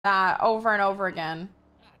that over and over again.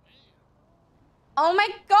 Oh my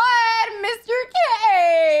God, Mr.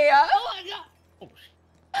 K! Oh my God!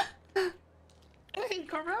 Oh. Hey,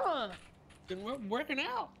 Carmella, been working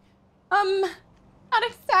out? Not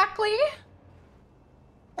exactly.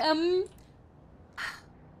 How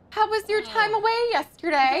was your time away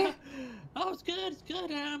yesterday? Oh, it's good. It's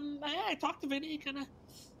good. I talked to Vinny.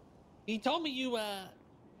 He told me you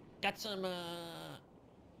got some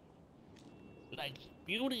like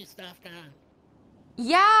beauty stuff done.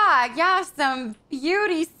 Yeah, some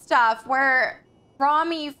beauty stuff where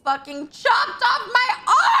Ramee fucking chopped off my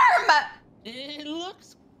arm! It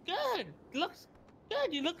looks good. Looks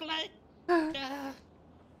good. You look like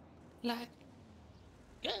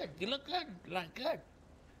good. You look good. Like good.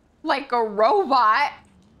 Like a robot.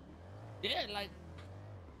 Yeah, like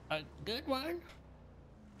a good one.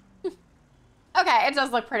 Okay, it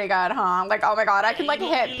does look pretty good, huh? Like, oh my God, I can like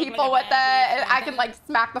hit people with it. I can like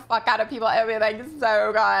smack the fuck out of people. It'll be like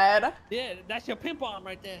so good. Yeah, that's your pimp arm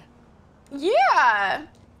right there. Yeah.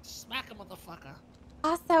 Smack a motherfucker.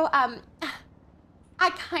 Also, I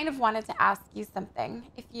kind of wanted to ask you something,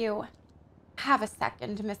 if you have a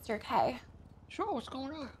second, Mr. K. Sure, what's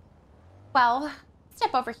going on? Well,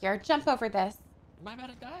 step over here, jump over this. Am I about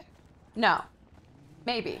to die? No.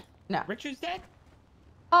 Maybe. No. Richard's dead?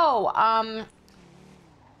 Oh,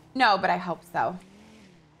 no, but I hope so.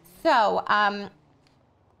 So,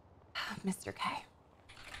 Mr. K.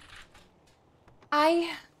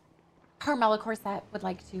 Carmella Corset would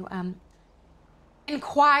like to,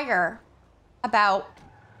 inquire about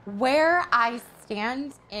where I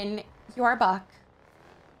stand in your book.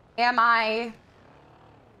 Am I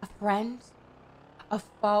a friend? A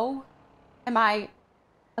foe? Am I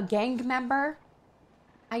a gang member?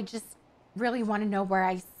 I just really want to know where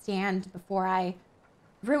I stand before I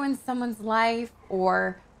ruin someone's life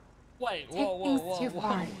or take things too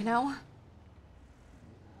far, you know?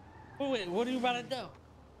 Wait, what are you about to do?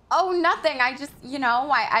 Oh, nothing. I just, you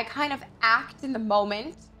know, I kind of act in the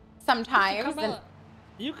moment sometimes. And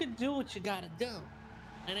you can do what you gotta do,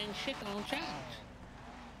 and then shit don't change.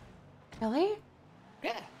 Really?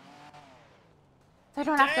 Yeah. So I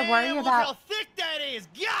don't have to worry look about... how thick that is!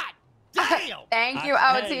 God damn! Thank you,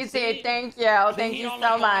 OTT. Thank you. Thank you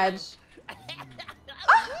so much.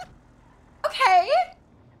 Okay.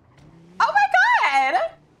 Oh my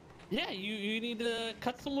God. Yeah, you need to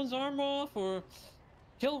cut someone's arm off or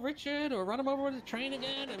kill Richard or run him over with a train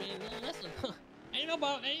again. I mean, listen,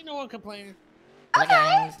 ain't no one complaining.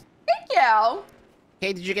 Okay. Thank you.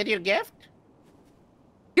 Hey, did you get your gift?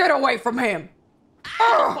 Get away from him. Get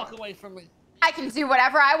the fuck away from me. I can do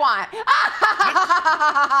whatever I want.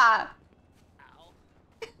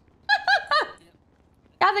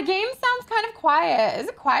 Yeah, the game sounds kind of quiet. Is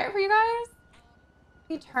it quiet for you guys?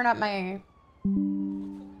 Let me turn up my...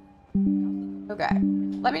 Okay.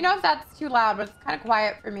 Let me know if that's too loud, but it's kind of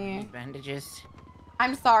quiet for me. Bandages.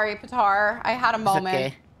 I'm sorry, Patar. I had a moment.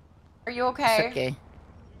 It's okay. Are you okay? It's okay.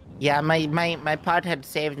 Yeah, my pod had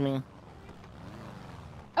saved me.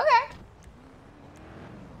 Okay.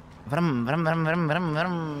 Vroom, vroom, vroom, vroom, vroom,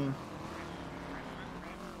 vroom.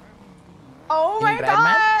 Oh my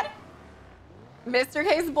God. Mr.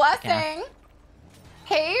 K's blessing. Yeah.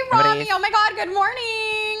 Hey, Ramee. Oh my God. Good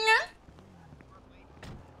morning.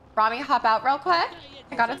 Ramee, hop out real quick.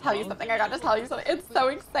 I gotta tell you something. It's so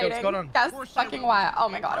exciting. What's going on? Guess fucking what? Oh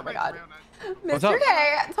my God. Mr.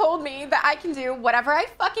 K told me that I can do whatever I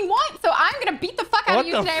fucking want, so I'm gonna beat the fuck out of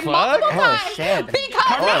you today multiple times. Shit.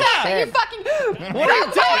 Because you fucking what are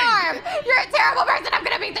you doing? You're a terrible person. I'm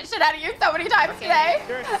gonna beat the shit out of you so many times today.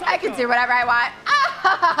 I can do whatever I want.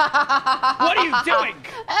 What are you doing?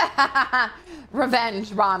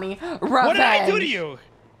 Revenge, Ramee. Revenge. What did I do to you?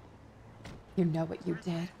 You know what you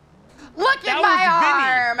did. Look at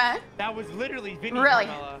my arm. That was literally Vinny. Really?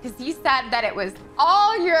 Because he said that it was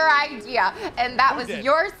all your idea, and that was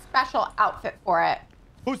your special outfit for it.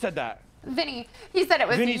 Who said that? Vinny. He said it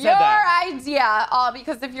was your idea, all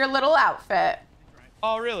because of your little outfit.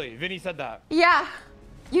 Oh, really? Vinny said that? Yeah.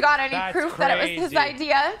 You got any proof that it was his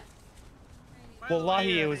idea?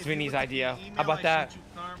 Wallahi, it was Vinny's idea. How about that?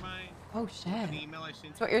 Oh, shit.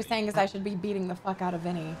 So what you're saying is I should be beating the fuck out of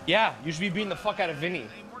Vinny. Yeah, you should be beating the fuck out of Vinny.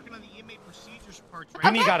 Okay.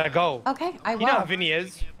 Vinny gotta go. Okay, I will. You know how Vinny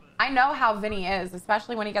is. I know how Vinny is,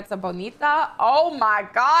 especially when he gets a bonita. Oh my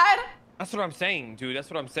God. That's what I'm saying, dude. That's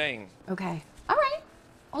what I'm saying. Okay. All right.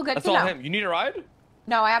 All good That's to all know. him. You need a ride?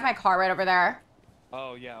 No, I have my car right over there.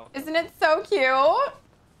 Oh, yeah. Okay. Isn't it so cute?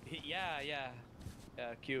 Yeah. Yeah,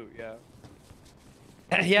 cute, yeah.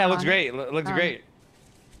 Yeah, it looks great. Looks great.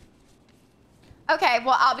 Okay,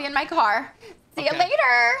 well, I'll be in my car. See you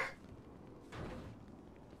later.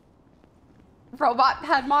 robot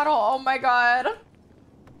pet model. Oh my god.